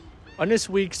On this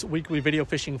week's weekly video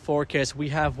fishing forecast, we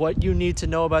have what you need to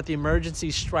know about the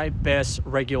emergency striped bass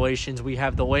regulations. We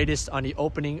have the latest on the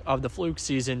opening of the fluke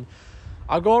season.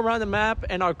 I'll go around the map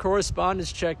and our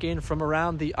correspondents check in from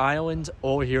around the island,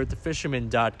 all here at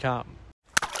thefisherman.com.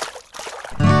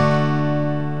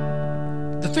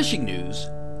 The fishing news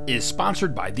is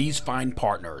sponsored by these fine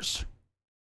partners.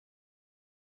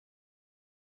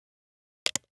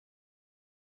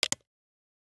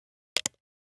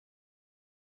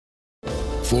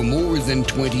 For more than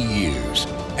 20 years,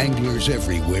 anglers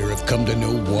everywhere have come to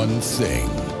know one thing,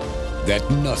 that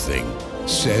nothing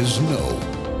says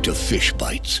no to fish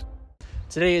bites.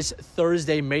 Today is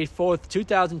Thursday, May 4th,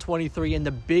 2023, and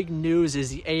the big news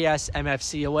is the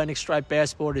ASMFC Atlantic Striped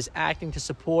Bass Board is acting to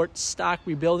support stock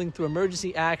rebuilding through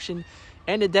emergency action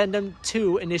and addendum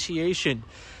 2 initiation.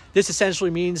 This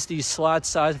essentially means the slot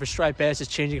size for striped bass is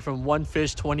changing from one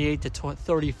fish 28 to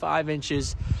 35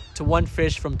 inches to one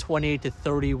fish from 28 to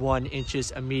 31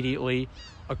 inches immediately,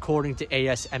 according to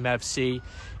ASMFC.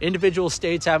 Individual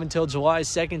states have until July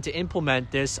 2nd to implement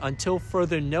this. Until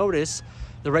further notice,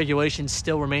 the regulations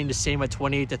still remain the same at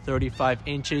 28 to 35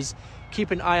 inches.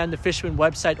 Keep an eye on the Fisherman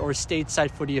website or state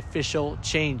site for the official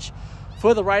change.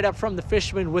 For the write-up from the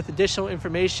Fisherman with additional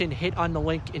information, hit on the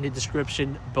link in the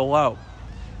description below.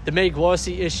 The May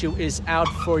Glossy issue is out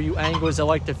for you anglers that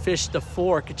like to fish the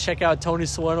fork. Check out Tony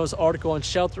Salerno's article on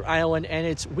Shelter Island and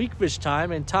its weak fish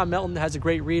time, and Tom Melton has a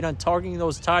great read on targeting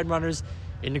those tide runners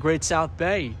in the Great South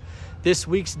Bay. This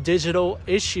week's digital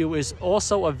issue is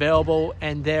also available,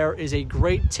 and there is a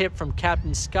great tip from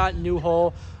Captain Scott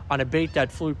Newhall on a bait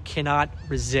that fluke cannot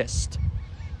resist.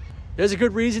 There's a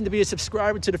good reason to be a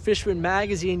subscriber to the Fisherman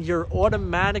magazine. You're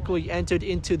automatically entered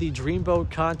into the Dreamboat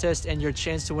contest and your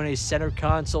chance to win a center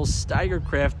console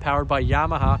Steigercraft powered by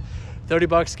Yamaha.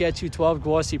 $30 gets you 12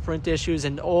 glossy print issues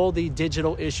and all the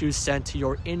digital issues sent to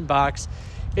your inbox.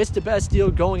 It's the best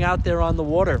deal going out there on the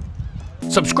water.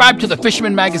 Subscribe to the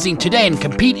Fisherman magazine today and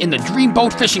compete in the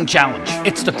Dreamboat Fishing Challenge.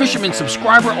 It's the Fisherman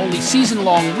subscriber-only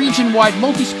season-long, region-wide,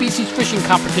 multi-species fishing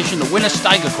competition to win a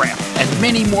Steigercraft and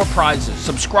many more prizes.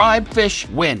 Subscribe, fish,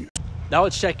 win. Now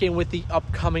let's check in with the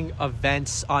upcoming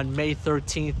events. On May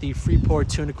 13th, the Freeport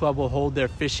Tuna Club will hold their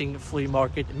fishing flea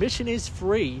market. Admission is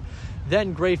free.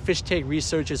 Then Gray Fish Tag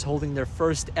Research is holding their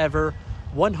first ever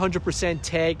 100%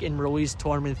 tag and release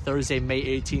tournament Thursday, May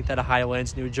 18th at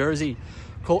Highlands, New Jersey.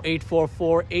 Call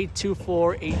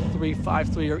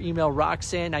 844-824-8353 or email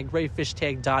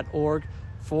roxanne@grayfishtag.org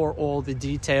for all the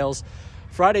details.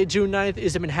 Friday, June 9th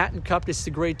is the Manhattan Cup. This is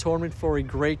a great tournament for a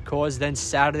great cause. Then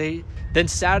Saturday,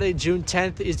 June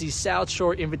 10th is the South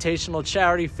Shore Invitational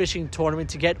Charity Fishing Tournament.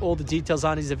 To get all the details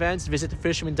on these events, visit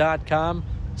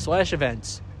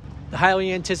thefisherman.com/events. The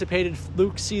highly anticipated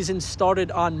fluke season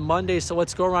started on Monday, so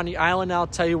let's go around the island and I'll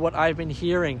tell you what I've been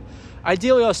hearing.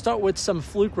 Ideally, I'll start with some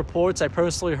fluke reports. I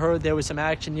personally heard there was some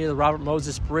action near the Robert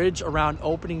Moses Bridge around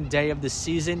opening day of the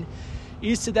season.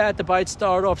 East of that, the bite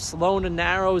started off slow in the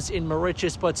Narrows in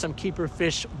Mauritius, but some keeper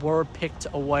fish were picked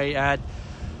away at.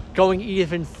 Going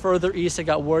even further east, I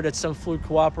got word that some fluke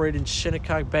cooperated in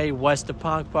Shinnecock Bay west of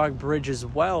Ponkpog Bridge as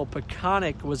well.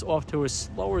 Peconic was off to a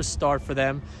slower start for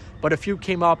them, but a few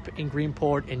came up in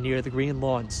Greenport and near the Green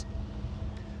Lawns.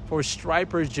 For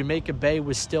stripers, Jamaica Bay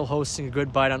was still hosting a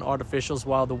good bite on artificials,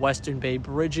 while the Western Bay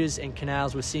bridges and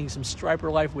canals were seeing some striper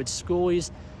life with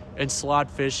schoolies and slot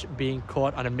fish being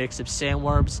caught on a mix of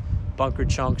sandworms, bunker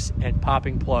chunks, and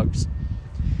popping plugs.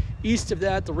 East of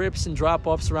that, the rips and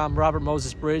drop-offs around Robert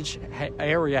Moses Bridge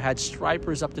area had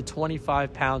stripers up to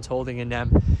 25 pounds holding in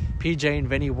them. PJ and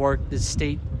Vinny worked the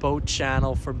state boat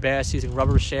channel for bass using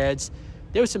rubber shads.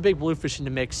 There was some big bluefish in the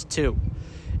mix too.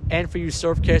 And for you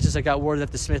surf catchers, I got word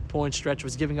that the Smith Point stretch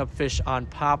was giving up fish on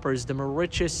poppers. The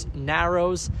Mauritius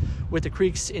Narrows with the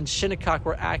creeks in Shinnecock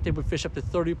were active with fish up to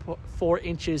 34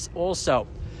 inches also.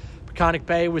 Peconic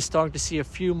Bay was starting to see a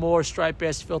few more striped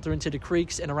bass filter into the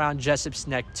creeks and around Jessop's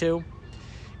Neck too.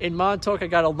 In Montauk, I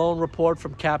got a lone report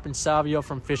from Captain Savio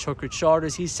from Fish Hooker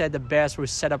Charters. He said the bass were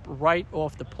set up right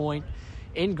off the point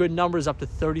in good numbers up to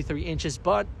 33 inches,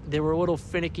 but they were a little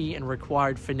finicky and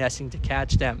required finessing to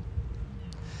catch them.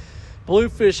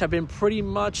 Bluefish have been pretty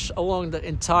much along the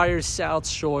entire South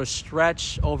Shore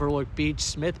stretch, Overlook Beach,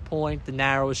 Smith Point, the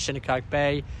Narrows, Shinnecock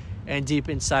Bay, and deep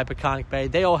inside Peconic Bay.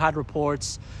 They all had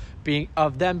reports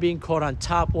of them being caught on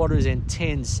topwaters and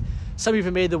tins. Some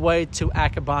even made their way to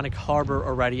Accabonac Harbor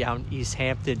already out in East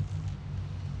Hampton.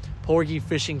 Porgy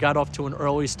fishing got off to an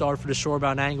early start for the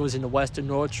shorebound anglers in the western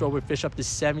North Shore with fish up to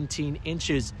 17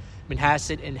 inches.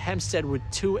 Manhasset and Hempstead were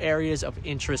two areas of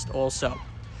interest also.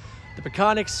 The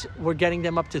Peconics were getting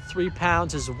them up to 3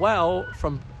 pounds as well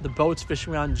from the boats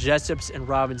fishing around Jessup's and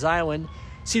Robbins Island.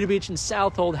 Cedar Beach and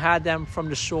Southold had them from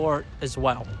the shore as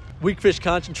well. Weak fish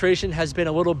concentration has been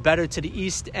a little better to the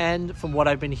east end from what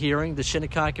I've been hearing. The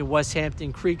Shinnecock and West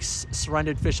Hampton Creeks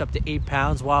surrendered fish up to 8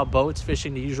 pounds, while boats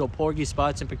fishing the usual porgy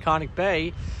spots in Peconic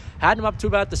Bay had them up to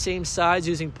about the same size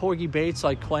using porgy baits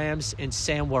like clams and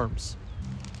sandworms.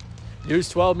 News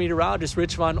 12 meteorologist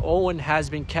Rich Von Olin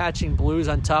has been catching blues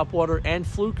on topwater and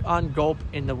fluke on gulp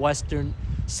in the western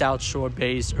South Shore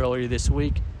bays earlier this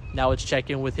week. Now let's check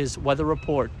in with his weather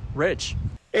report. Rich.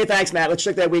 Hey, thanks, Matt. Let's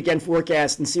check that weekend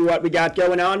forecast and see what we got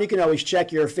going on. You can always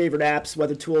check your favorite apps,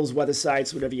 weather tools, weather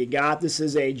sites, whatever you got. This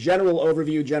is a general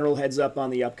overview, general heads up on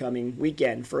the upcoming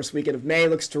weekend. First weekend of May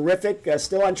looks terrific.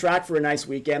 Still on track for a nice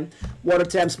weekend. Water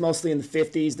temps mostly in the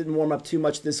 50s. Didn't warm up too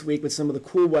much this week with some of the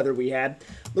cool weather we had.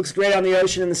 Looks great on the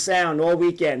ocean and the Sound all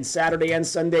weekend. Saturday and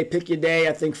Sunday, pick your day.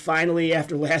 I think finally,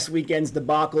 after last weekend's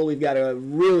debacle, we've got a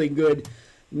really good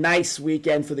nice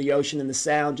weekend for the ocean and the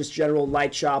Sound. Just general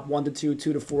light chop, 1 to 2,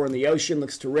 2 to 4 in the ocean.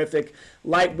 Looks terrific.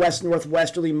 Light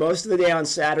west-northwesterly most of the day on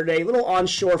Saturday. A little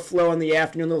onshore flow in the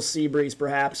afternoon, a little sea breeze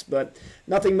perhaps, but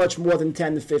nothing much more than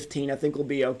 10 to 15. I think we'll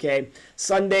be okay.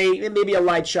 Sunday, maybe a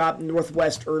light chop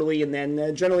northwest early, and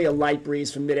then generally a light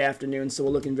breeze from mid-afternoon, so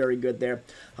we're looking very good there.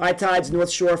 High tides north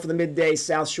shore for the midday,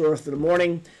 south shore for the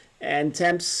morning. And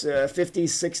temps 50s,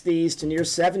 60s to near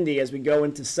 70 as we go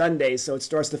into Sunday. So it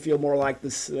starts to feel more like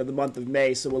this the month of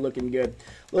May, so we're looking good.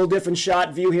 A little different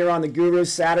shot view here on the Guru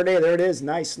Saturday. There it is,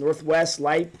 nice. Northwest,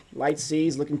 light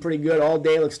seas, looking pretty good all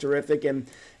day, looks terrific. And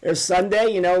there's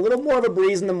Sunday, a little more of a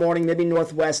breeze in the morning, maybe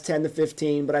northwest 10 to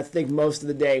 15, but I think most of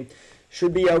the day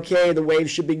should be okay. The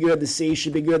waves should be good, the sea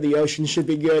should be good, the ocean should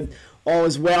be good. All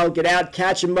is well. Get out,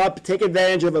 catch them up, take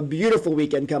advantage of a beautiful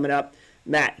weekend coming up.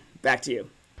 Matt, back to you.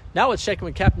 Now let's check in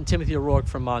with Captain Timothy O'Rourke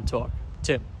from Montauk.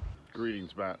 Tim.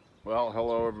 Greetings, Matt. Well,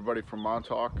 hello everybody from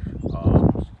Montauk.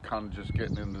 Kind of just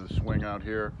getting into the swing out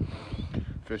here.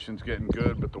 Fishing's getting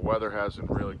good, but the weather hasn't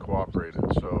really cooperated.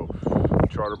 So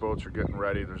charter boats are getting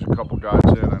ready. There's a couple guys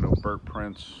in. I know Bert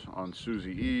Prince on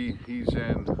Susie E. He's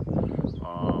in.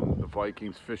 The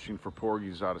Vikings fishing for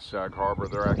porgies out of Sag Harbor.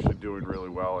 They're actually doing really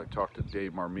well. I talked to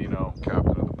Dave Marmino,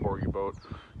 captain of the porgy boat.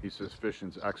 He says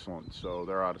fishing's excellent, so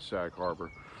they're out of Sag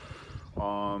Harbor.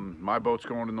 My boat's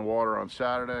going in the water on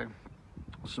Saturday.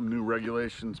 Some new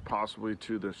regulations possibly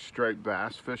to the striped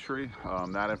bass fishery.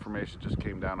 That information just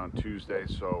came down on Tuesday,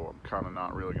 so I'm kind of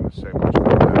not really going to say much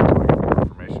about that until I get more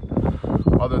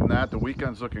information. Other than that, the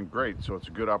weekend's looking great, so it's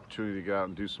a good opportunity to get out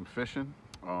and do some fishing.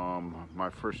 My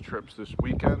first trip's this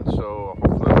weekend, so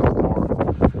hopefully I'll have a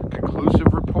more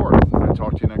conclusive report. I'll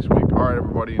talk to you next week. All right,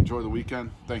 everybody, enjoy the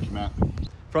weekend. Thank you, Matt.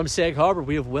 From Sag Harbor,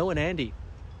 we have Will and Andy.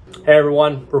 Hey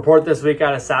everyone, report this week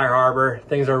out of Sag Harbor.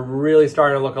 Things are really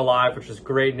starting to look alive, which is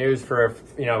great news for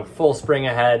full spring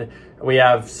ahead. We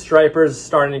have stripers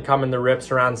starting to come in the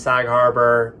rips around Sag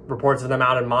Harbor. Reports of them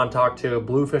out in Montauk too.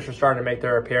 Bluefish are starting to make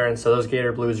their appearance, so those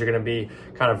gator blues are going to be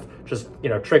kind of just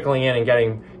trickling in and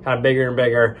getting kind of bigger and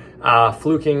bigger.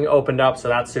 Fluking opened up, so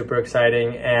that's super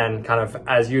exciting. And kind of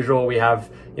as usual, we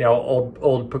have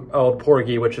old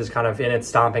porgy, which is kind of in its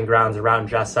stomping grounds around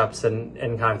Jessup's and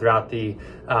kind of throughout the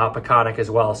Peconic as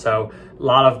well. So a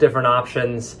lot of different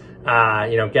options.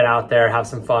 Get out there, have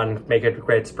some fun, make it a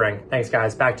great spring. Thanks,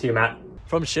 guys. Back to you, Matt.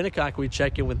 From Shinnecock, we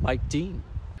check in with Mike Dean.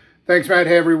 Thanks, Matt.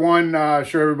 Hey, everyone.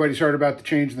 Sure everybody's heard about the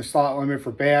change in the slot limit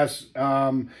for bass.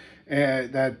 And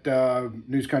that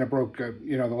news kind of broke,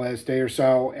 the last day or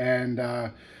so. And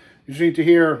you just need to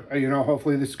hear,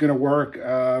 hopefully this is going to work.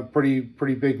 Pretty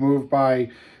big move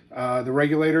by the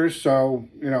regulators. So,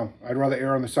 I'd rather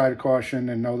err on the side of caution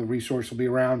and know the resource will be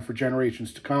around for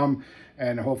generations to come.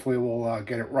 And hopefully we'll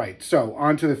get it right. So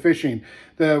on to the fishing.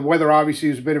 The weather obviously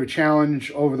is a bit of a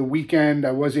challenge over the weekend.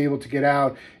 I was able to get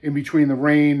out in between the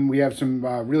rain. We have some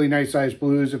really nice sized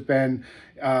blues have been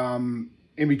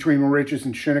in between Mauritius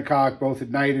and Shinnecock, both at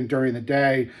night and during the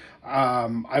day.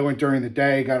 I went during the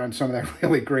day, got on some of that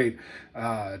really great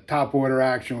top water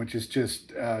action, which is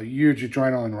just a huge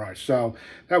adrenaline rush. So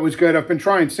that was good. I've been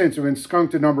trying since. I've been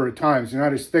skunked a number of times. They're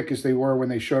not as thick as they were when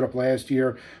they showed up last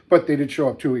year, but they did show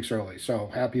up 2 weeks early.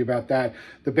 So happy about that.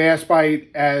 The bass bite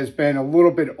has been a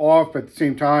little bit off, but at the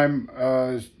same time,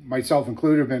 myself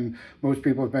included, most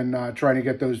people have been trying to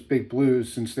get those big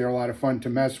blues since they're a lot of fun to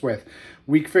mess with.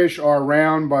 Weak fish are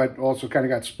around, but also kind of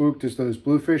got spooked as those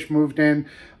bluefish moved in.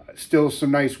 Still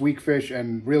some nice weak fish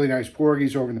and really nice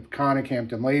porgies over in the Peconic.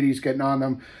 Hampton ladies getting on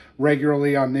them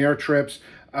regularly on their trips.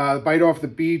 Bite off the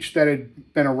beach that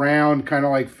had been around kind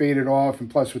of like faded off, and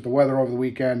plus with the weather over the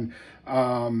weekend,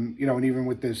 and even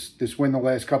with this wind the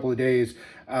last couple of days,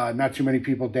 not too many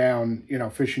people down,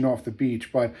 fishing off the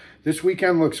beach. But this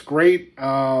weekend looks great.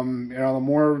 The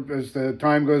more as the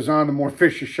time goes on, the more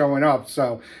fish are showing up.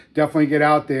 So definitely get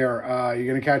out there. You're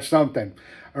going to catch something.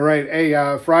 All right.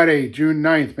 Hey, Friday, June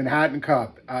 9th, Manhattan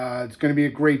Cup. It's going to be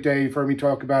a great day. You've heard me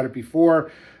talk about it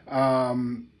before.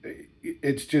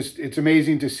 It's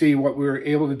amazing to see what we were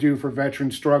able to do for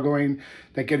veterans struggling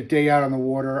that get a day out on the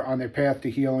water on their path to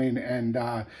healing.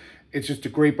 And it's just a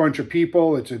great bunch of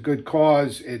people. It's a good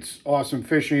cause. It's awesome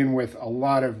fishing with a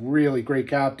lot of really great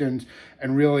captains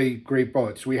and really great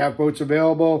boats. We have boats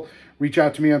available. Reach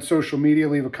out to me on social media.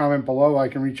 Leave a comment below. I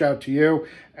can reach out to you.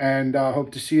 And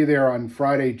hope to see you there on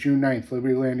Friday, June 9th,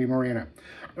 Liberty Landing Marina.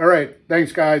 All right.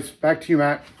 Thanks, guys. Back to you,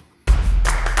 Matt.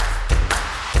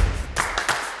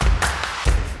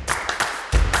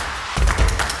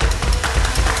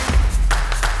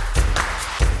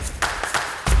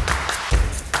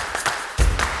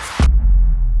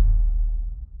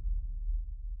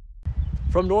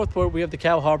 From Northport, we have the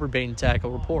Cal Harbor Bait and Tackle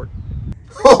report.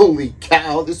 Holy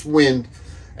cow, this wind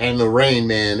and the rain,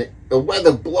 man. The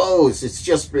weather blows. It's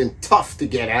just been tough to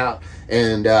get out.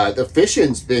 And the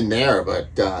fishing's been there,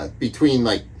 but between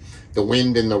like the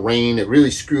wind and the rain, it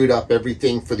really screwed up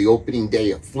everything for the opening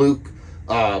day of Fluke.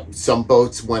 Some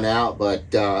boats went out, but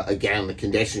again, the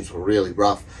conditions were really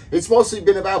rough. It's mostly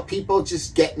been about people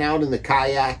just getting out in the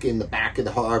kayak in the back of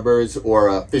the harbors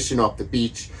or fishing off the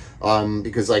beach.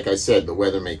 Because like I said, the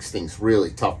weather makes things really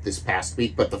tough this past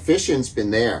week, but the fishing's been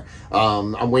there.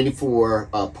 I'm waiting for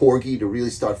porgy to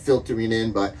really start filtering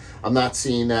in, but I'm not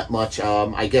seeing that much.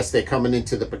 I guess they're coming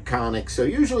into the Peconic, so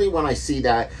usually when I see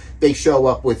that, they show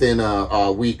up within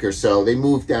a week or so. They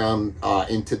move down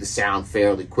into the Sound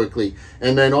fairly quickly,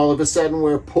 and then all of a sudden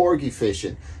we're porgy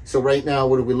fishing. So right now,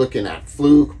 what are we looking at?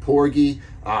 Fluke, porgy.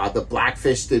 The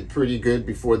blackfish did pretty good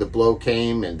before the blow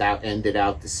came, and that ended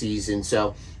out the season.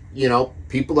 So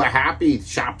people are happy. The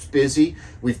shop's busy.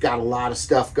 We've got a lot of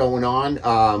stuff going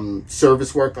on.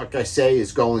 Service work, like I say,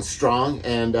 is going strong.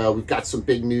 And we've got some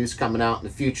big news coming out in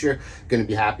the future. Going to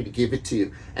be happy to give it to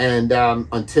you. And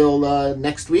until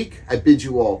next week, I bid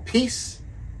you all peace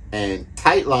and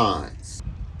tight lines.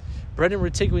 Brendan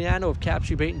Ritigliano of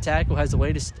Captree Bait and Tackle has the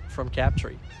latest from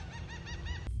Captree.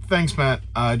 Thanks, Matt.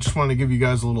 I just wanted to give you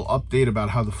guys a little update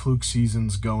about how the Fluke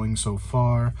season's going so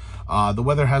far. The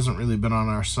weather hasn't really been on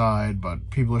our side, but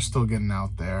people are still getting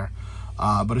out there.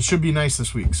 But it should be nice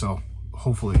this week, so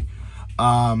hopefully.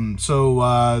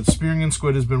 Spearing and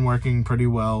squid has been working pretty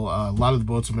well. A lot of the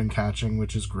boats have been catching,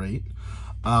 which is great.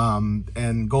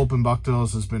 And gulp and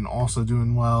bucktails has been also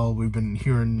doing well. We've been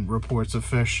hearing reports of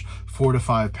fish 4 to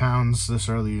 5 pounds this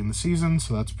early in the season,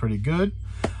 so that's pretty good.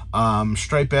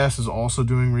 Striped bass is also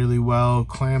doing really well.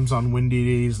 Clams on windy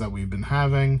days that we've been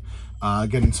having.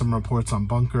 Getting some reports on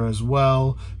bunker as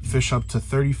well. Fish up to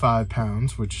 35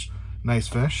 pounds, which nice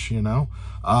fish,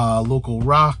 Local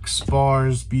rocks,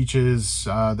 bars, beaches,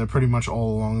 they're pretty much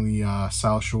all along the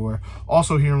South Shore.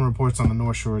 Also hearing reports on the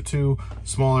North Shore too.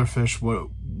 Smaller fish, what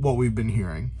we've been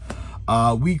hearing.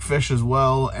 Weak fish as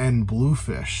well, and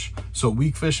bluefish. So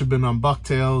weak fish have been on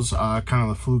bucktails. Kind of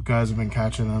the Fluke guys have been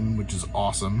catching them, which is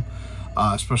awesome,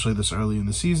 especially this early in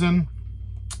the season.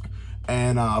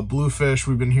 And bluefish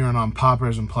we've been hearing on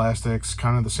poppers and plastics.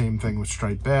 Kind of the same thing with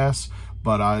striped bass,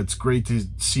 but it's great to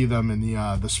see them in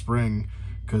the spring,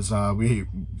 because I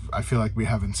feel like we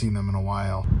haven't seen them in a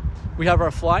while. We have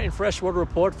our fly and freshwater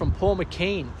report from Paul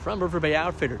McCain from River Bay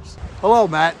Outfitters. Hello,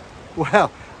 Matt. Well,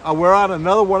 we're on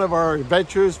another one of our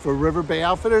adventures for River Bay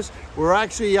Outfitters. We're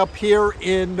actually up here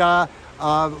in on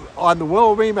the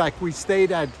Willow Remac. We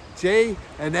stayed at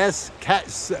J&S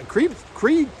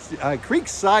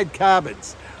Creekside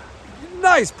Cabins.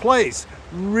 Nice place,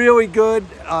 really good,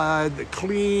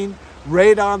 clean,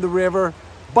 right on the river.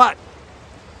 But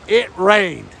it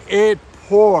rained, it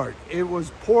poured, it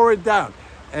was pouring down.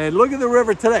 And look at the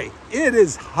river today. It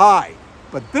is high.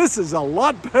 But this is a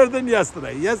lot better than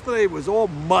yesterday. Yesterday was all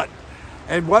mud.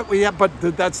 And what we have, but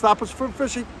did that stop us from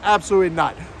fishing? Absolutely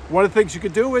not. One of the things you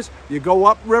could do is you go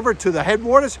upriver to the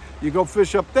headwaters, you go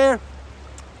fish up there.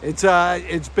 It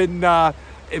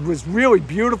was really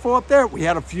beautiful up there. We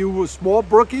had a few small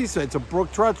brookies. It's a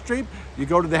brook trout stream. You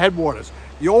go to the headwaters.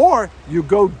 Or you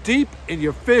go deep and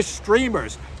you fish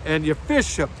streamers and you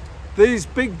fish them. These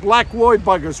big black woy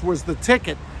buggers was the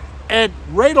ticket. And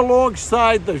right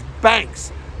alongside the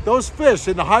banks, those fish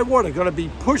in the high water are going to be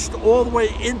pushed all the way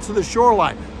into the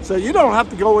shoreline. So you don't have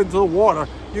to go into the water.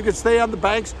 You can stay on the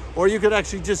banks, or you can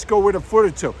actually just go in a foot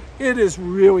or two. It is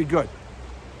really good.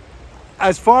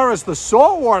 as far as the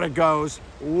saltwater goes,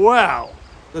 well,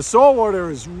 the saltwater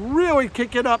is really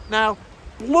kicking up now.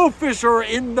 Bluefish are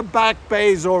in the back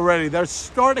bays already. They're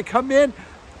starting to come in.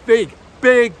 Big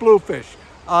bluefish.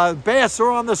 Bass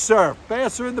are on the surf.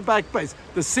 Bass are in the back bays.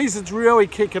 The season's really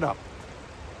kicking up.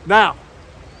 Now,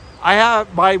 I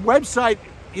have my website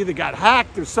either got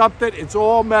hacked or something. It's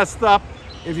all messed up.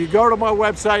 If you go to my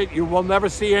website, you will never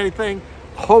see anything.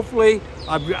 Hopefully,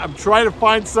 I'm trying to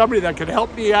find somebody that can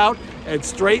help me out and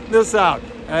straighten this out.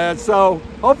 And so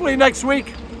hopefully next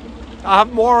week, I'll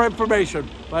have more information.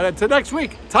 But until next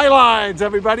week, tie lines,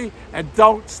 everybody, and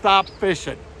don't stop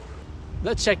fishing.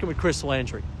 Let's check in with Chris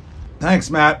Landry.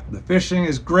 Thanks, Matt. The fishing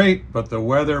is great, but the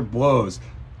weather blows.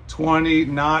 20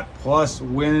 knot plus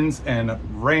winds and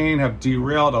rain have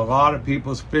derailed a lot of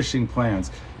people's fishing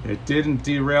plans. It didn't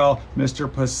derail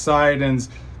Mr. Poseidon's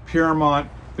Piermont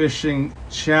Fishing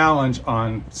Challenge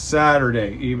on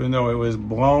Saturday, even though it was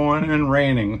blowing and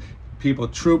raining. People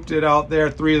trooped it out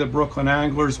there. 3 of the Brooklyn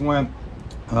anglers went.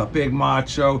 Big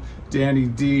Macho, Danny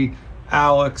D,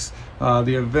 Alex.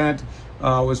 The event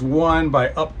was won by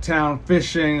Uptown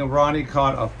Fishing. Ronnie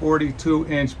caught a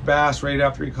 42-inch bass right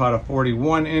after he caught a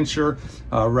 41-incher.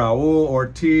 Raul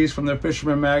Ortiz from the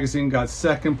Fisherman Magazine got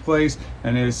second place,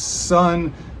 and his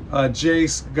son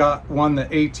Jace won the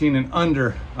 18 and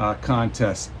under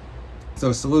contest.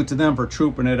 So salute to them for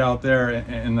trooping it out there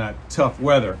in that tough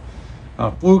weather.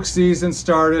 Fluke season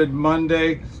started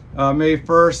Monday, May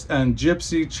 1st, and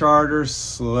Gypsy Charter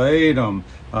slayed them.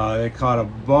 They caught a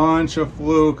bunch of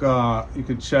fluke. You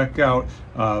can check out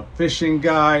Fishing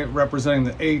Guy representing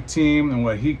the A team and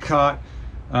what he caught.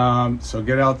 So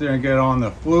get out there and get on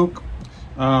the fluke.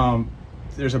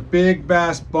 There's a big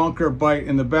bass bunker bite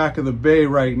in the back of the bay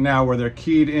right now where they're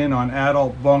keyed in on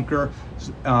adult bunker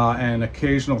and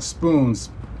occasional spoons.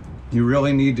 You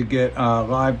really need to get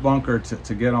live bunker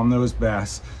to get on those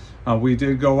bass. We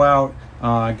did go out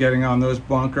getting on those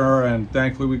bunker, and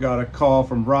thankfully we got a call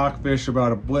from Rockfish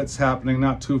about a blitz happening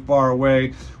not too far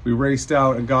away. We raced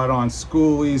out and got on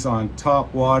schoolies on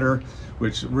top water,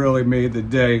 which really made the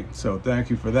day, so thank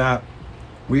you for that.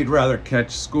 We'd rather catch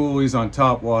schoolies on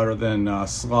top water than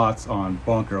slots on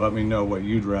bunker. Let me know what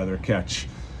you'd rather catch.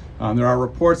 There are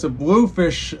reports of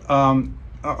bluefish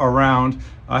around.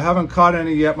 I haven't caught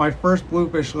any yet. My first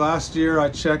bluefish last year I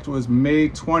checked was May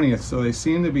 20th, so they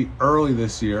seem to be early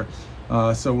this year.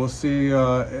 So we'll see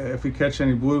if we catch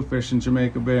any bluefish in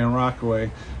Jamaica Bay and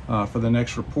Rockaway for the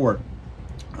next report.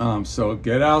 So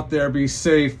get out there, be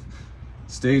safe,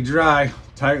 stay dry,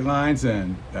 tight lines,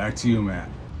 and back to you, Matt.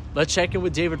 Let's check in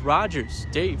with David Rogers.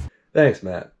 Dave. Thanks,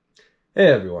 Matt. Hey,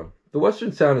 everyone. The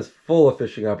Western Sound is full of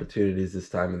fishing opportunities this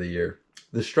time of the year.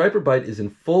 The striper bite is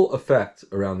in full effect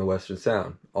around the Western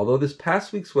Sound, although this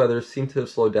past week's weather seemed to have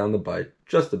slowed down the bite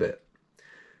just a bit.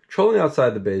 Trolling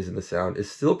outside the bays in the Sound is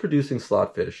still producing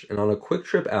slot fish, and on a quick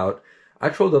trip out, I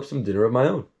trolled up some dinner of my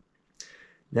own.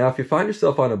 Now, if you find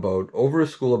yourself on a boat over a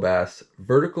school of bass,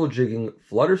 vertical jigging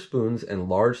flutter spoons and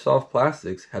large soft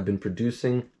plastics have been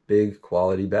producing big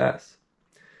quality bass.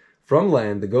 From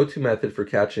land, the go-to method for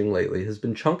catching lately has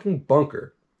been chunking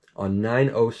bunker on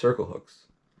 9/0 circle hooks.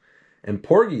 And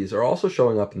porgies are also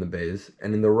showing up in the bays,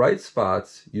 and in the right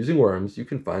spots, using worms, you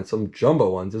can find some jumbo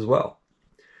ones as well.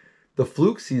 The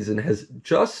fluke season has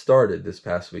just started this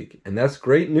past week, and that's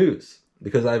great news,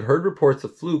 because I've heard reports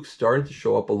of flukes starting to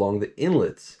show up along the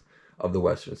inlets of the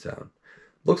Western Sound.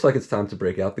 Looks like it's time to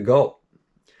break out the gulp.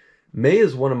 May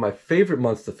is one of my favorite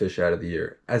months to fish out of the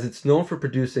year, as it's known for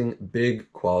producing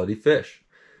big quality fish.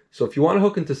 So if you want to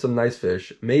hook into some nice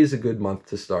fish, May is a good month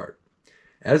to start.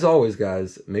 As always,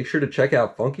 guys, make sure to check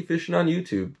out Funky Fishing on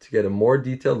YouTube to get a more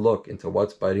detailed look into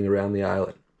what's biting around the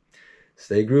island.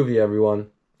 Stay groovy,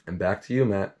 everyone, and back to you,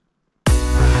 Matt.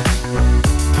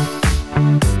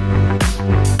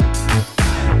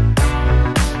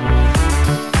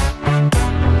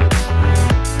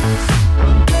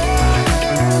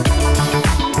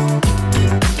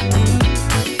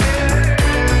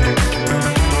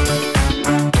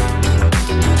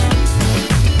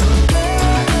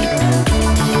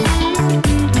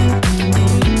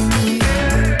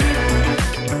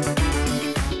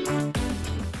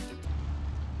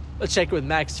 Let's check in with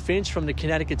Max Finch from the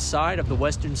Connecticut side of the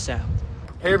Western Sound.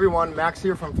 Hey everyone, Max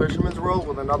here from Fisherman's World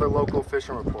with another local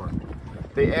fishing report.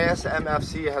 The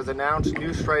ASMFC has announced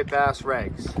new striped bass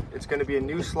regs. It's going to be a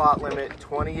new slot limit,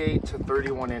 28 to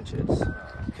 31 inches.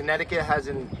 Connecticut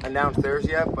hasn't announced theirs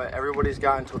yet, but everybody's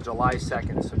got until July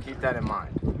 2nd, so keep that in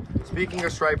mind. Speaking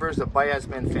of stripers, the bite has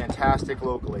been fantastic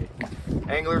locally.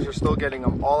 Anglers are still getting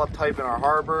them all up tight in our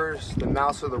harbors, the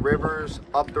mouths of the rivers,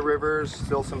 up the rivers,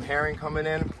 still some herring coming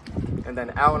in. And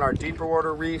then out in our deeper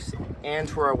water reefs, and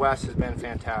to our west has been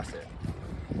fantastic.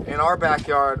 In our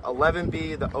backyard,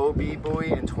 11B, the OB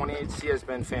buoy, and 28C has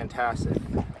been fantastic.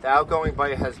 The outgoing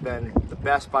bite has been the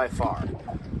best by far.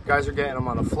 Guys are getting them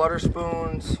on the flutter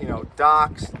spoons,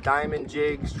 docks, diamond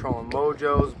jigs, trolling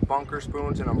mojos, bunker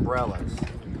spoons, and umbrellas.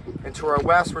 And to our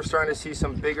west, we're starting to see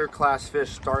some bigger class fish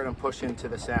starting to push into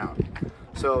the sound.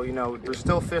 So, there's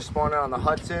still fish spawning on the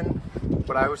Hudson,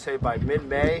 but I would say by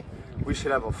mid-May, we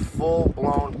should have a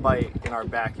full-blown bite in our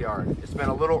backyard. It's been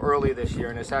a little early this year,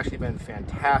 and it's actually been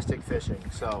fantastic fishing.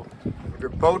 So if your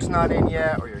boat's not in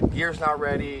yet or your gear's not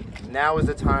ready, now is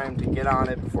the time to get on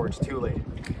it before it's too late.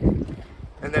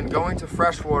 And then going to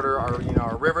freshwater,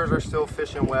 our rivers are still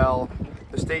fishing well.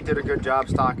 The state did a good job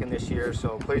stocking this year,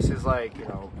 so places like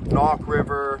Nauk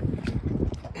River,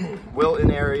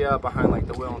 Wilton area, behind like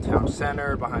the Wilton Town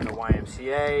Center, behind the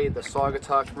YMCA, the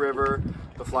Saugatuck River,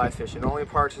 the fly fishing only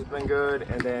parts has been good,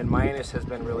 and then Mianus has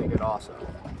been really good also.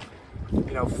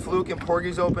 Fluke and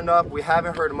Porgies opened up. We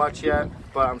haven't heard much yet,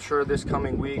 but I'm sure this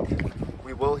coming week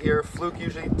we will hear. Fluke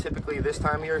typically this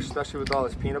time of year, especially with all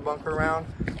this peanut bunker around,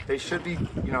 they should be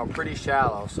pretty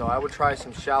shallow. So I would try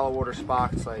some shallow water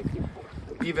spots, like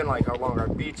even like along our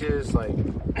beaches, like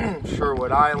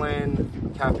Sherwood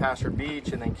Island, Cap Pasture Beach,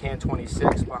 and then Can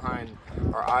 26 behind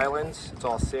our islands. It's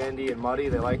all sandy and muddy.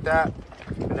 They like that.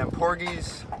 And then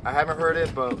Porgies, I haven't heard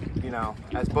it, but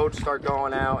as boats start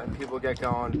going out and people get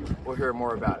going, we'll hear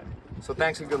more about it. So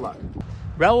thanks and good luck.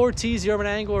 Raul Ortiz, the urban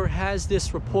angler, has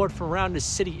this report from around the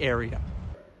city area.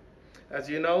 As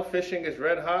you know, fishing is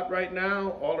red hot right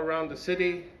now all around the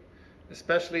city,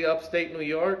 especially upstate New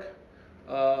York.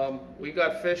 We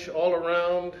got fish all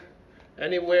around,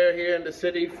 anywhere here in the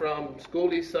city from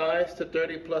schoolie size to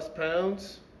 30+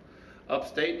 pounds.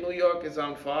 Upstate New York is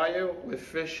on fire with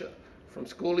fish from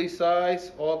schoolie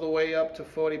size all the way up to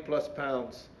 40+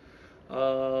 pounds.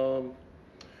 Long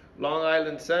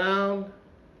Island Sound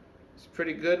is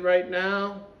pretty good right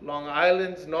now. Long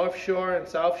Island's North Shore and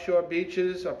South Shore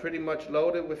beaches are pretty much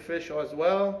loaded with fish as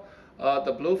well.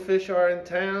 The bluefish are in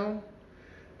town,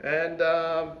 and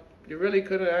you really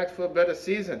couldn't ask for a better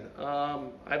season.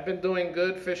 I've been doing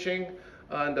good fishing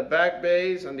in the back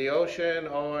bays, on the ocean,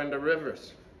 or in the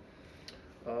rivers.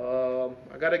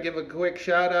 I got to give a quick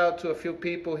shout out to a few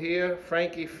people here.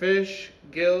 Frankie Fish,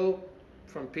 Gil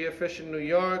from Pier Fishing New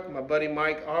York, my buddy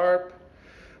Mike Arp,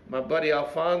 my buddy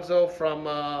Alfonso from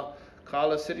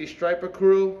Collar City Striper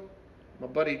Crew, my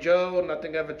buddy Joe,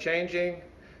 Nothing Ever Changing,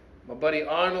 my buddy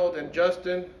Arnold and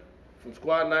Justin from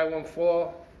Squad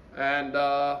 914, and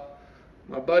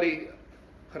my buddy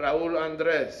Raul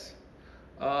Andres.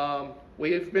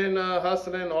 We've been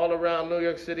hustling all around New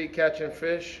York City catching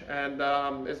fish, and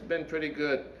it's been pretty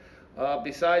good.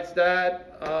 Besides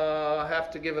that, I have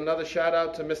to give another shout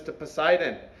out to Mr.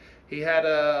 Poseidon. He had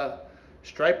a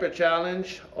striper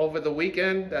challenge over the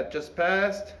weekend that just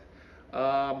passed.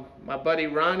 My buddy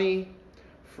Ronnie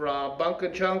from Bunker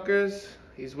Chunkers,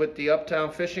 he's with the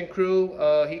Uptown Fishing Crew.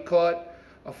 He caught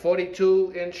a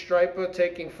 42-inch striper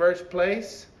taking first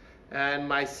place, and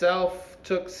myself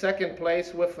took second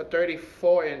place with a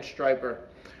 34-inch striper.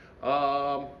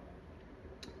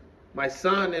 My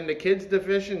son in the kids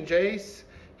division, Jace,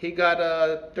 he got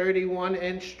a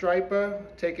 31-inch striper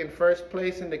taking first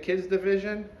place in the kids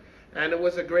division, and it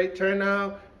was a great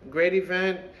turnout, great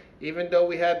event. Even though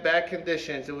we had bad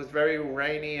conditions, it was very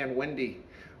rainy and windy.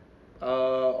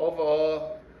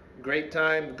 Overall, great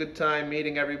time, good time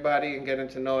meeting everybody and getting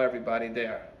to know everybody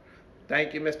there.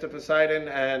 Thank you, Mr. Poseidon,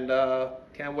 and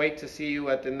can't wait to see you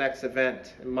at the next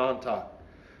event in Montauk.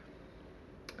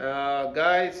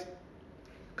 Guys,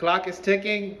 clock is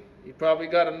ticking. You probably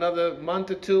got another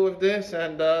month or two of this,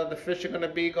 and the fish are going to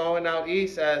be going out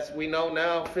east. As we know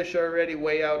now, fish are already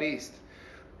way out east.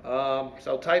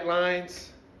 So tight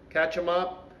lines, catch them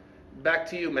up. Back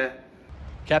to you, Matt.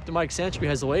 Captain Mike Santry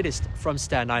has the latest from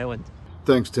Staten Island.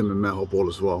 Thanks, Tim and Matt. Hope all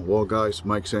is well. Well, guys,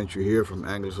 Mike Santry here from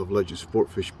Anglers of Legend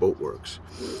Sportfish Boat Works.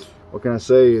 What can I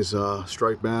say is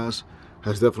striped bass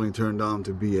has definitely turned out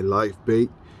to be a live bait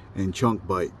and chunk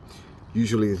bite.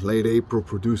 Usually late April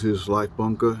produces live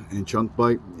bunker and chunk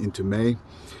bite into May.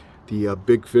 The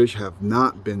big fish have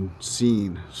not been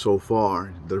seen so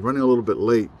far. They're running a little bit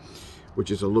late, which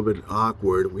is a little bit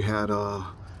awkward. We had a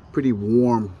pretty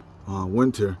warm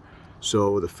winter,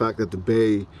 so the fact that the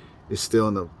bay is still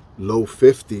in the low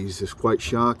 50s is quite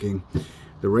shocking.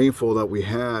 The rainfall that we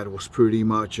had was pretty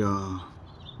much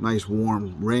nice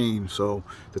warm rain, so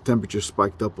the temperature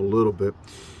spiked up a little bit.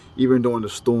 Even during the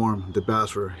storm, the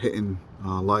bass were hitting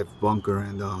live bunker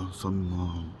and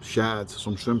some shads,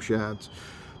 some shrimp shads,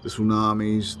 the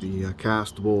tsunamis, the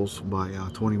castables by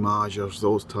 20 Majas,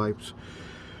 those types.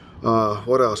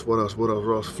 What else?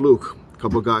 Fluke. A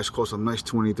couple of guys caught some nice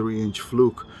 23-inch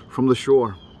fluke from the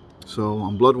shore. So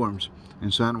on bloodworms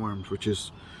and sandworms, which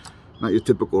is not your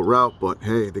typical route, but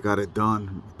hey, they got it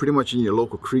done pretty much in your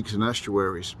local creeks and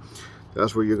estuaries.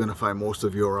 That's where you're going to find most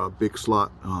of your big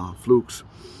slot flukes.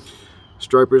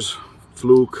 Stripers,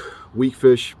 fluke, weak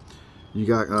fish. You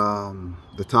got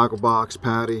the tackle box,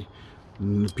 patty,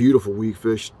 beautiful weak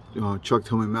fish. Chuck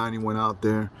Tillman Manny went out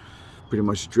there, pretty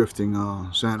much drifting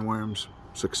sandworms,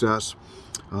 success.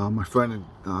 My friend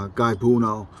Guy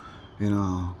Buno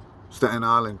in Staten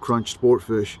Island, Crunch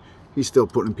Sportfish, he's still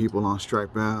putting people on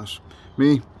striped bass.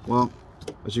 Me, well,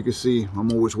 as you can see,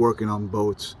 I'm always working on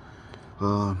boats.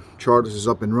 Charters is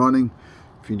up and running.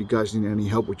 If you guys need any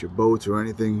help with your boats or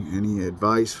anything, any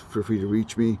advice, feel free to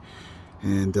reach me.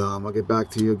 And I'll get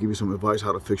back to you, give you some advice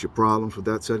how to fix your problems. With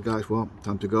that said, guys, well,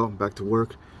 time to go, back to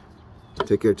work.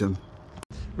 Take care, Tim.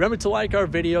 Remember to like our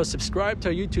video, subscribe to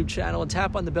our YouTube channel, and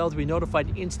tap on the bell to be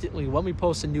notified instantly when we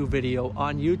post a new video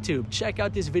on YouTube. Check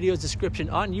out this video's description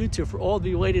on YouTube for all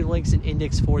the related links and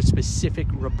index for specific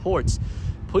reports.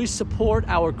 Please support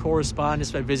our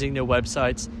correspondents by visiting their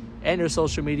websites and their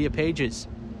social media pages.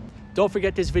 Don't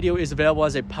forget this video is available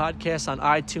as a podcast on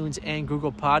iTunes and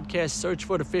Google Podcasts. Search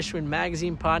for the Fisherman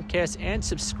Magazine podcast and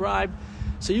subscribe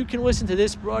so you can listen to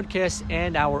this broadcast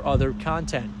and our other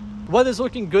content. The weather's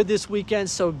looking good this weekend,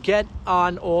 so get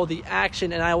on all the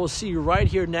action, and I will see you right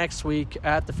here next week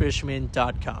at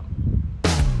thefisherman.com.